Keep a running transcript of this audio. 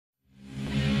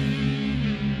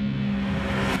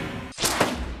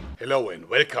Hello and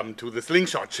welcome to the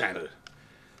Slingshot Channel.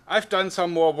 I've done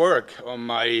some more work on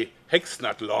my hex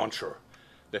nut launcher.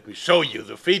 Let me show you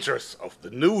the features of the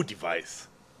new device.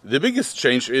 The biggest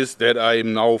change is that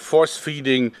I'm now force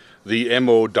feeding the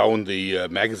ammo down the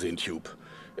magazine tube.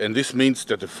 And this means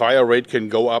that the fire rate can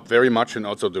go up very much and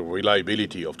also the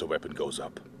reliability of the weapon goes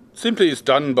up. Simply is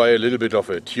done by a little bit of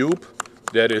a tube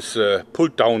that is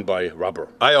pulled down by rubber.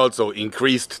 I also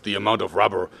increased the amount of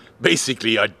rubber.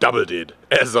 Basically I doubled it,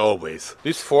 as always.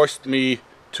 This forced me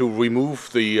to remove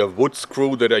the wood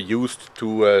screw that I used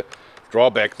to draw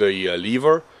back the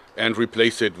lever and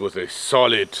replace it with a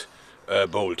solid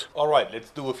bolt. Alright,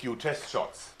 let's do a few test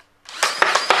shots.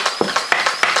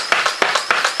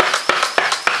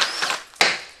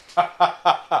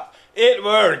 It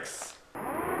works!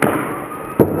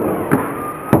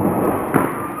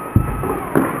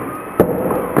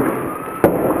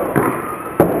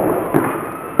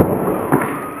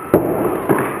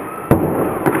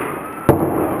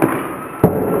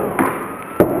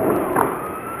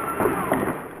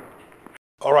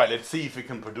 Alright, let's see if we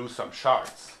can produce some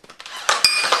shards.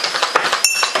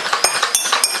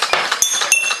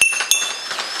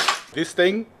 This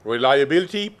thing,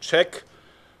 reliability, check.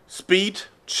 Speed,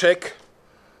 check.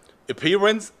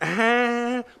 Appearance,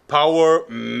 power,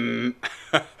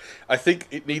 I think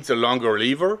it needs a longer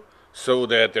lever so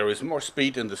that there is more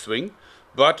speed in the swing.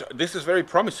 But this is very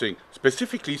promising,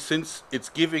 specifically since it's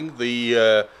giving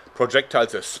the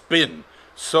projectiles a spin.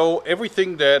 So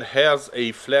everything that has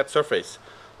a flat surface,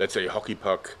 let's say a hockey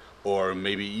puck or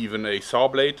maybe even a saw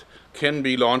blade, can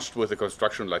be launched with a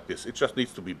construction like this. It just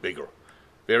needs to be bigger.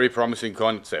 Very promising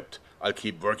concept. I'll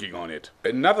keep working on it.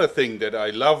 Another thing that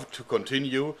I love to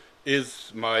continue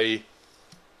is my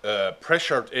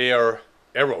pressured air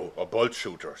arrow or bolt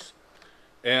shooters.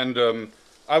 And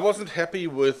I wasn't happy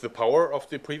with the power of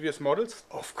the previous models.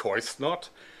 Of course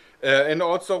not. And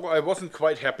also I wasn't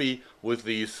quite happy with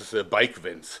these bike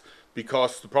vents,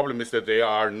 because the problem is that they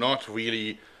are not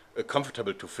really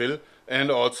comfortable to fill, and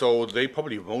also they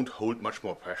probably won't hold much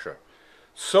more pressure.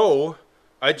 So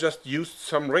I just used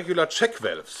some regular check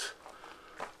valves.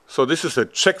 So this is a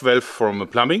check valve from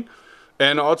plumbing,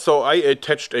 and also I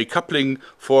attached a coupling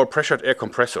for pressured air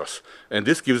compressors, and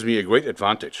this gives me a great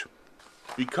advantage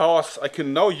because I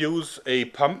can now use a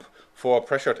pump for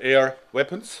pressured air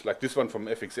weapons like this one from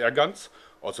FX Air Guns,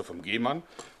 also from G-Man,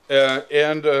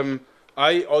 and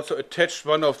I also attached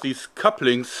one of these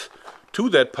couplings to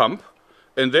that pump,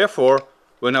 and therefore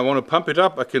when I want to pump it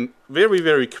up I can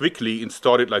very quickly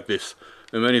install it like this.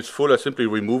 And when it's full I simply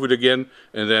remove it again,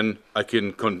 and then I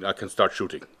can start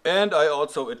shooting. And I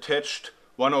also attached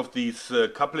one of these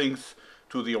couplings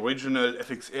to the original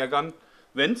FX Air Gun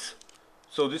vents.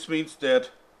 So this means that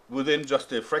within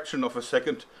just a fraction of a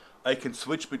second I can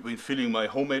switch between filling my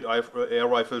homemade air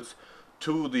rifles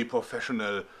to the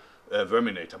professional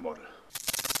Verminator model.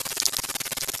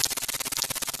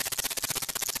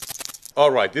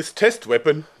 Alright, this test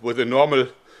weapon with a normal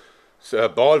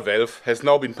ball valve has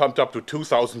now been pumped up to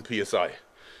 2000 psi.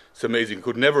 It's amazing,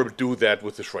 could never do that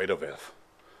with the Schrader valve.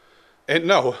 And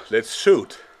now let's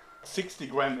shoot. 60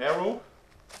 gram arrow,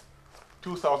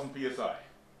 2000 psi.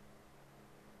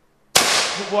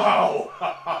 Wow!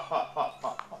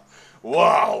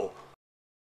 Wow!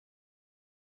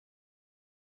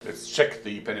 Let's check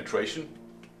the penetration.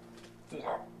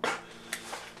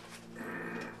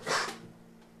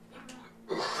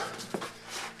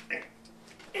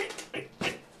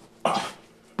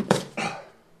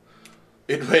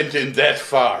 It went in that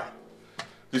far.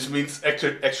 This means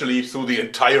actually through the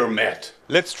entire mat.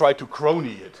 Let's try to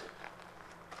crony it.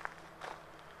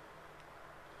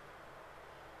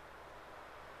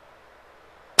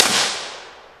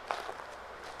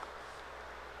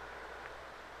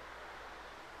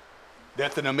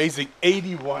 That's an amazing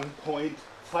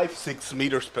 81.56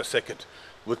 meters per second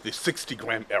with the 60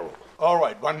 gram arrow.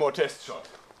 Alright, one more test shot.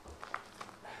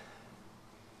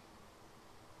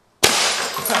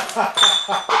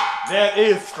 That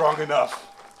is strong enough.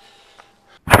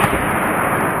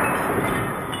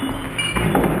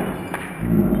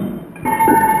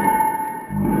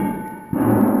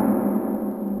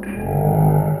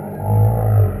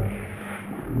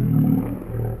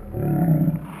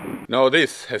 Now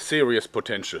this has serious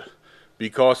potential,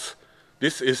 because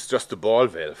this is just a ball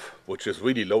valve, which is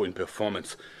really low in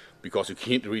performance, because you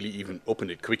can't really even open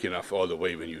it quick enough all the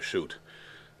way when you shoot.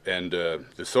 And the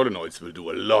solenoids will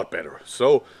do a lot better.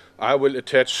 So I will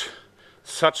attach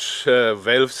such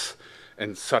valves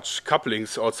and such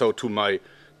couplings also to my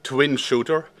twin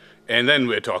shooter, and then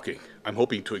we're talking. I'm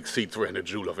hoping to exceed 300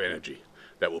 Joule of energy.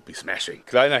 That would be smashing.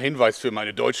 Kleiner Hinweis für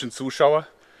meine deutschen Zuschauer.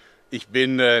 Ich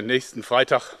bin nächsten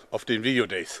Freitag auf den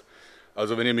Videodays.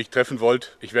 Also wenn ihr mich treffen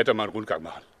wollt, ich werde da mal einen Rundgang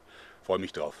machen. Freue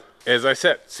mich drauf. As I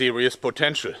said, serious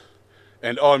potential.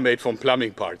 And all made from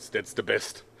plumbing parts. That's the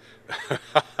best.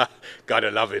 Gotta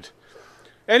love it.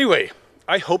 Anyway,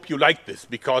 I hope you liked this,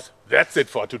 because that's it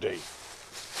for today.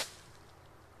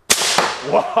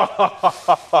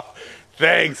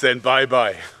 Thanks and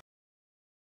bye-bye.